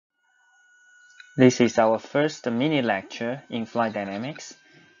This is our first mini lecture in flight dynamics.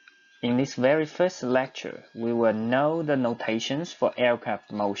 In this very first lecture, we will know the notations for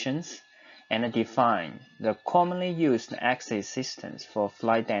aircraft motions and define the commonly used axis systems for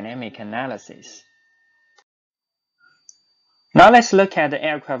flight dynamic analysis. Now let's look at the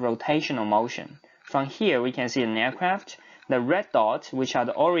aircraft rotational motion. From here, we can see an aircraft. The red dots, which are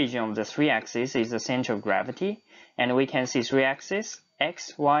the origin of the three axes, is the center of gravity, and we can see three axes,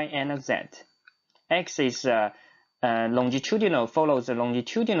 x, y, and z. X is longitudinal, follows the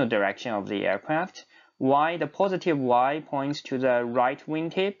longitudinal direction of the aircraft. Y, the positive Y points to the right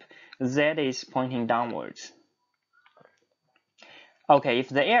wingtip. Z is pointing downwards. Okay, if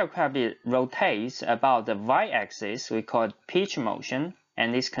the aircraft rotates about the y-axis, we call it pitch motion,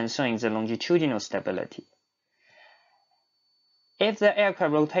 and this concerns the longitudinal stability. If the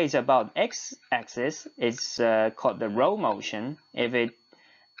aircraft rotates about x-axis, it's called the roll motion. If it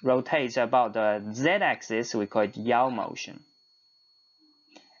rotates about the z-axis, we call it yaw motion.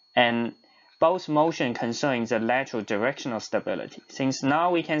 And both motion concerns the lateral directional stability. Since now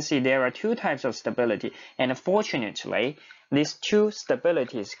we can see there are two types of stability, and fortunately, these two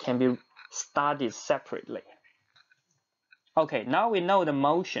stabilities can be studied separately. Okay, now we know the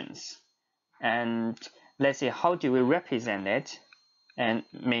motions, and let's see how do we represent it, and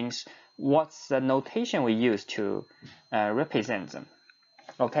means what's the notation we use to represent them.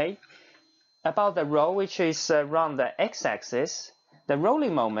 Okay, about the roll, which is around the x-axis, the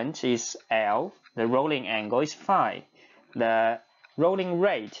rolling moment is L, the rolling angle is phi, the rolling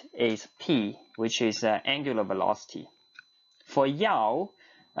rate is p, which is angular velocity. For yaw,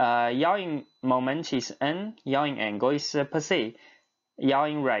 yawing moment is n, yawing angle is per se,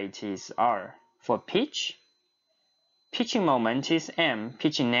 yawing rate is r. For pitch, pitching moment is m,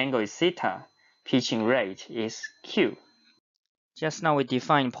 pitching angle is theta, pitching rate is q. Just now we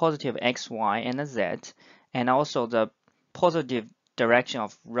defined positive x, y, and z, and also the positive direction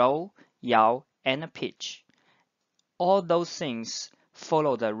of roll, yaw, and pitch. All those things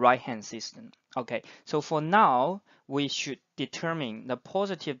follow the right-hand system. Okay, so for now, we should determine the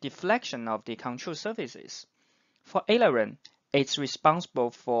positive deflection of the control surfaces. For aileron, it's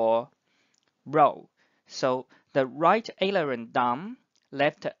responsible for roll. So the right aileron down,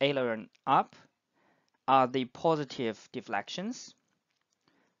 left aileron up are the positive deflections.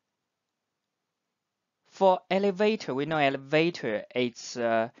 For elevator, we know elevator is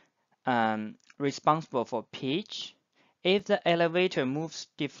responsible for pitch. If the elevator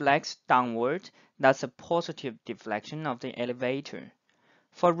deflects downward, that's a positive deflection of the elevator.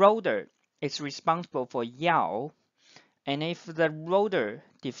 For rotor, it's responsible for yaw, and if the rotor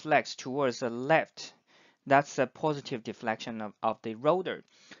deflects towards the left, that's a positive deflection of the rotor.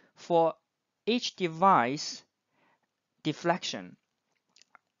 For each device deflection,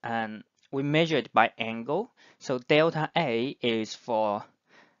 and we measure it by angle. So delta A is for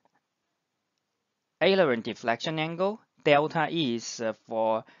aileron deflection angle, delta E is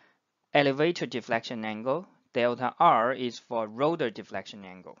for elevator deflection angle, delta R is for rotor deflection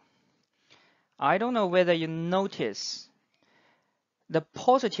angle. I don't know whether you notice the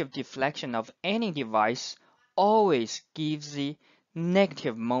positive deflection of any device always gives the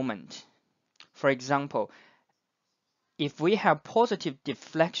negative moment. For example, if we have positive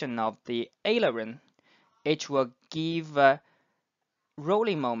deflection of the aileron, it will give a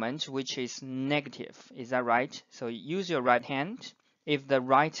rolling moment which is negative. Is that right? So use your right hand. If the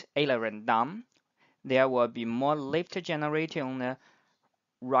right aileron down, there will be more lift generated on the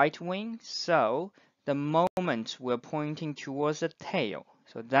right wing, so the moment we're pointing towards the tail.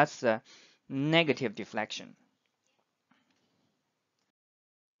 So that's the negative deflection.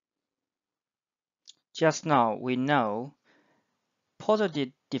 Just now we know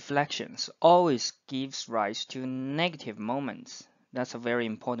positive deflections always gives rise to negative moments. That's a very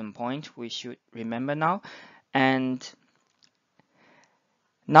important point we should remember now. And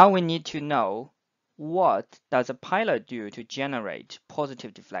now we need to know what does a pilot do to generate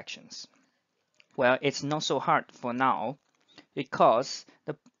positive deflections. Well, it's not so hard for now because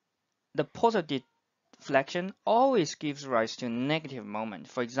the positive deflection always gives rise to negative moment.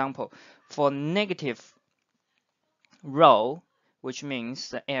 For example, for negative roll, which means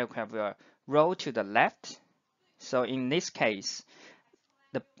the aircraft will roll to the left. So in this case,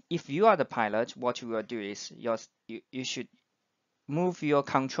 if you are the pilot, what you will do is you should move your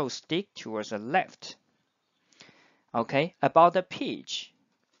control stick towards the left. Okay, about the pitch.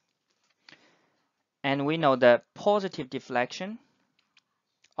 And we know the positive deflection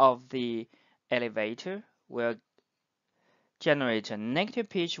of the elevator will generate a negative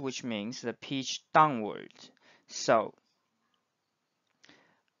pitch, which means the pitch downward. So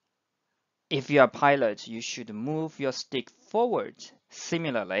if you are a pilot, you should move your stick forward.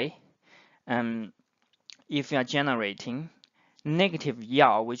 Similarly, if you are generating negative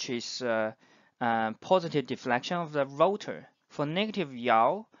yaw, which is positive deflection of the rotor. For negative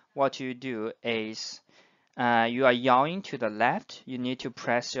yaw, what you do is you are yawing to the left, you need to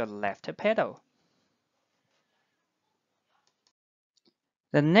press your left pedal.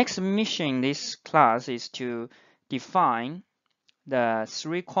 The next mission in this class is to define the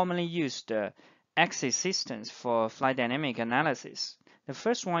 3 commonly used axis systems for flight dynamic analysis. The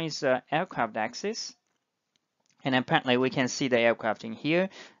first one is the aircraft axis. And apparently we can see the aircraft in here.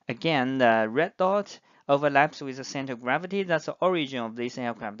 Again, the red dot overlaps with the center of gravity. That's the origin of this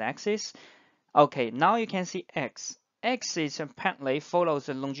aircraft axis. Okay, now you can see X. X is apparently follows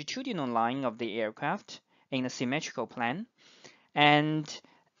the longitudinal line of the aircraft in a symmetrical plane. And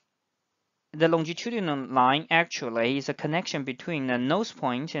the longitudinal line actually is a connection between the nose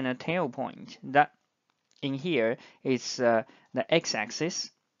point and the tail point. That in here is the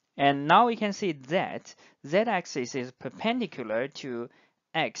x-axis. And now we can see that z-axis is perpendicular to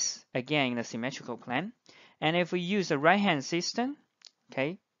x, again in the symmetrical plane. And if we use the right-hand system,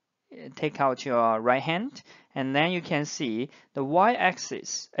 okay, take out your right hand, and then you can see the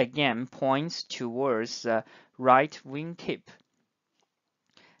y-axis again points towards the right wingtip.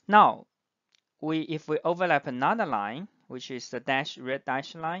 Now, if we overlap another line, which is the red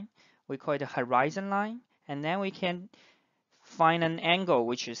dash line, we call it a horizon line, and then we can find an angle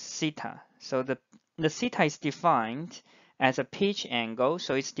which is theta. So the theta is defined as a pitch angle,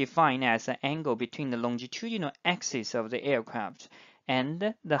 so it's defined as an angle between the longitudinal axis of the aircraft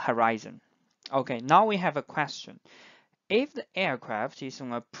and the horizon. Okay, now we have a question. If the aircraft is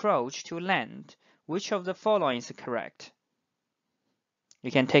on approach to land, which of the following is correct?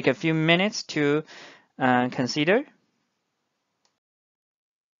 You can take a few minutes to consider.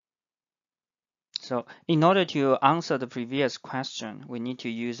 So in order to answer the previous question, we need to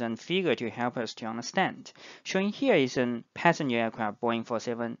use a figure to help us to understand. Showing here is a passenger aircraft Boeing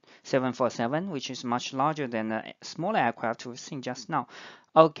 747, which is much larger than the smaller aircraft we've seen just now.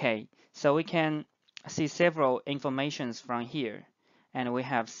 Okay, so we can see several informations from here. And we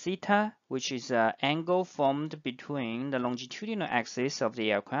have theta, which is an angle formed between the longitudinal axis of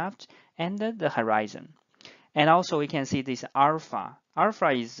the aircraft and the horizon. And also we can see this alpha. Alpha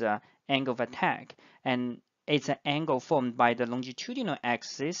is angle of attack, and it's an angle formed by the longitudinal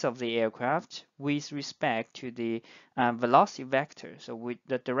axis of the aircraft with respect to the velocity vector, so with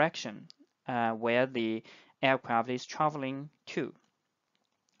the direction where the aircraft is traveling to.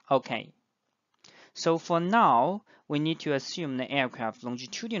 Okay, so for now, we need to assume the aircraft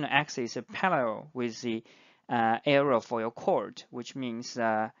longitudinal axis is parallel with the aerofoil chord, which means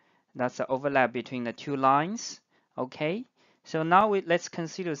that's the overlap between the two lines. Okay, so now let's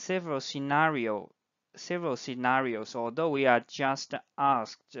consider several scenarios. Although we are just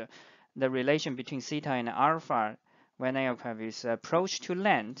asked the relation between theta and alpha when aircraft is approached to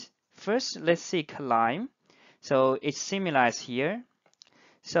land. First, let's see climb. So it's similar as here.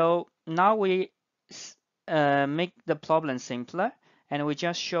 So now we make the problem simpler, and we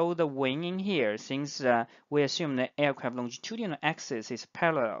just show the wing in here, since we assume the aircraft longitudinal axis is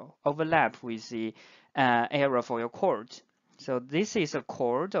parallel, overlap with the aerofoil chord. So this is a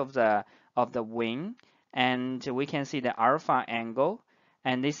chord of the wing, and we can see the alpha angle,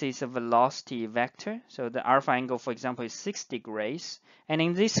 and this is a velocity vector. So the alpha angle, for example, is 6 degrees, and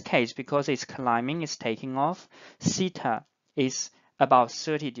in this case, because it's climbing, it's taking off, theta is about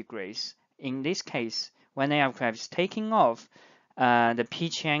 30 degrees. In this case, when the aircraft is taking off, the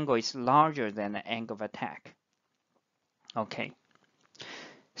pitch angle is larger than the angle of attack. Okay,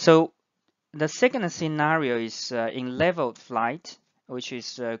 so the second scenario is in leveled flight, which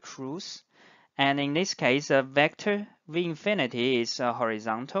is cruise. And in this case, a vector V infinity is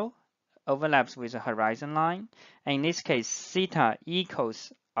horizontal, overlaps with the horizon line. And in this case, theta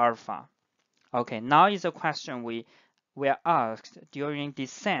equals alpha. Okay, now is a question we are asked during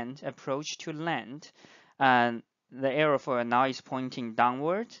descent approach to land. And the aerofoil now is pointing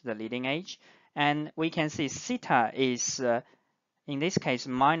downward, the leading edge. And we can see theta is in this case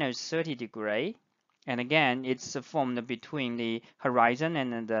minus 30 degrees, and again it's formed between the horizon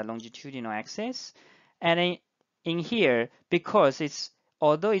and the longitudinal axis. And in here, because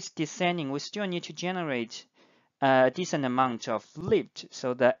although it's descending, we still need to generate a decent amount of lift,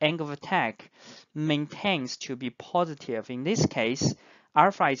 so the angle of attack maintains to be positive. In this case,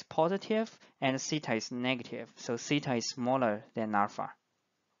 alpha is positive and theta is negative, so theta is smaller than alpha.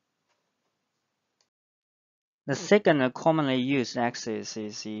 The second commonly used axis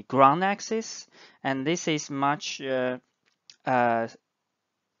is the ground axis, and this is much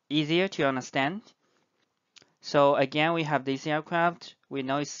easier to understand. So again, we have this aircraft. We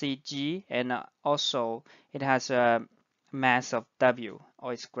know it's CG, and also it has a mass of W,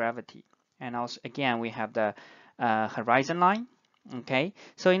 or its gravity. And also again, we have the horizon line. Okay,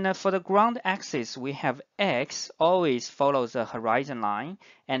 so for the ground axis, we have X always follows the horizon line,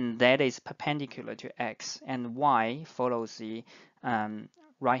 and that is perpendicular to X, and Y follows the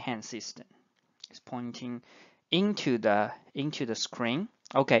right-hand system. It's pointing into the screen.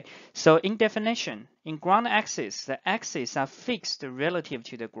 Okay, so in definition, in ground axis, the axes are fixed relative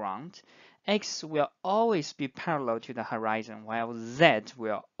to the ground. X will always be parallel to the horizon, while Z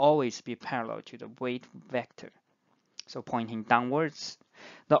will always be parallel to the weight vector, so pointing downwards.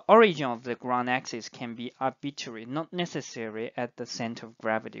 The origin of the ground axis can be arbitrary, not necessary at the center of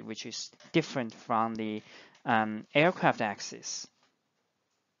gravity, which is different from the aircraft axis.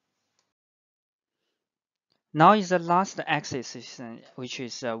 Now is the last axis, which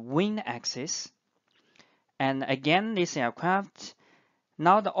is a wing axis. And again, this aircraft,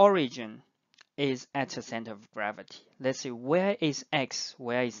 now the origin is at the center of gravity. Let's see, where is X,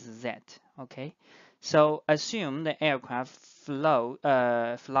 where is Z? Okay, so assume the aircraft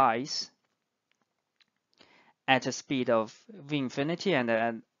flies at a speed of v infinity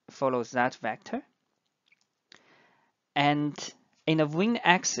and follows that vector. And in the wing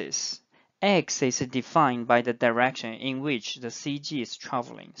axis, X is defined by the direction in which the CG is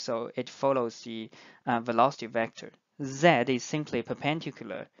traveling, so it follows the velocity vector. Z is simply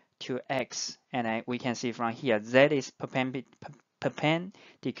perpendicular to X, and we can see from here, Z is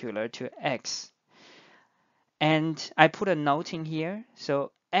perpendicular to X. And I put a note in here,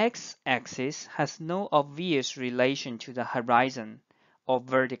 so X-axis has no obvious relation to the horizon or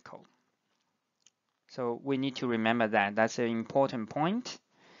vertical. So we need to remember that. That's an important point.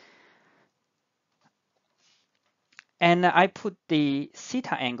 And I put the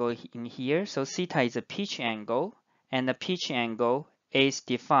theta angle in here. So theta is a pitch angle, and the pitch angle is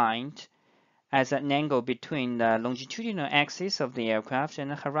defined as an angle between the longitudinal axis of the aircraft and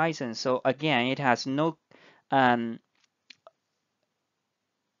the horizon. So again, it has no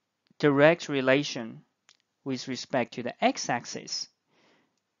direct relation with respect to the x-axis.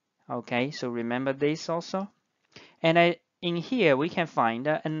 Okay, so remember this also. And in here, we can find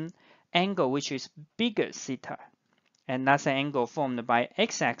an angle which is bigger theta. And that's an angle formed by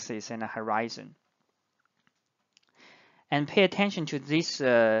x-axis and the horizon. And pay attention to this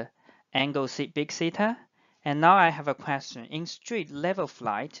angle big theta. And now I have a question. In straight level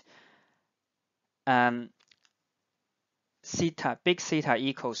flight, theta, big theta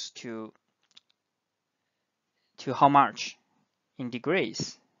equals to how much in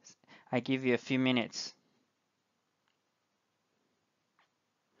degrees? I give you a few minutes.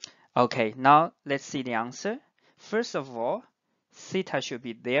 Okay, now let's see the answer. First of all, theta should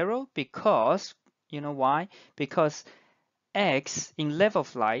be 0 because, you know why? Because X in level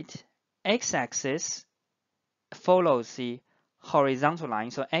flight, x-axis follows the horizontal line,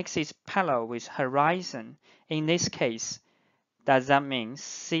 so X is parallel with horizon. In this case, does that mean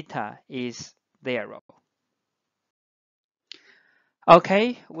theta is 0?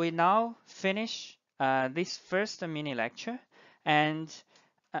 Okay, we now finish this first mini lecture, and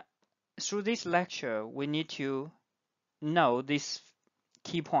through this lecture, we need to know these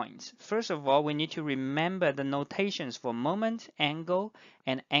key points. First of all, we need to remember the notations for moment, angle,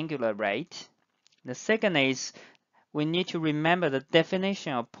 and angular rate. The second is we need to remember the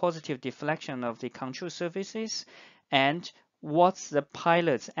definition of positive deflection of the control surfaces and what's the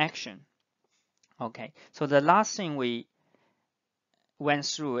pilot's action. Okay, so the last thing we went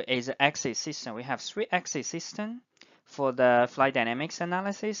through is the axis system. We have 3 axis systems for the flight dynamics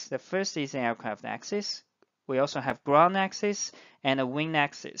analysis. The first is the aircraft axis. We also have ground axis and a wing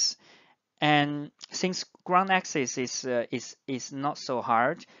axis. And since ground axis is not so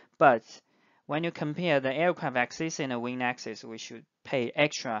hard, but when you compare the aircraft axis and the wing axis, we should pay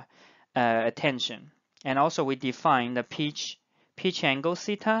extra attention. And also we define the pitch angle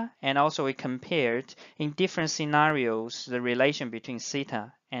theta, and also we compared in different scenarios the relation between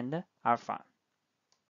theta and alpha.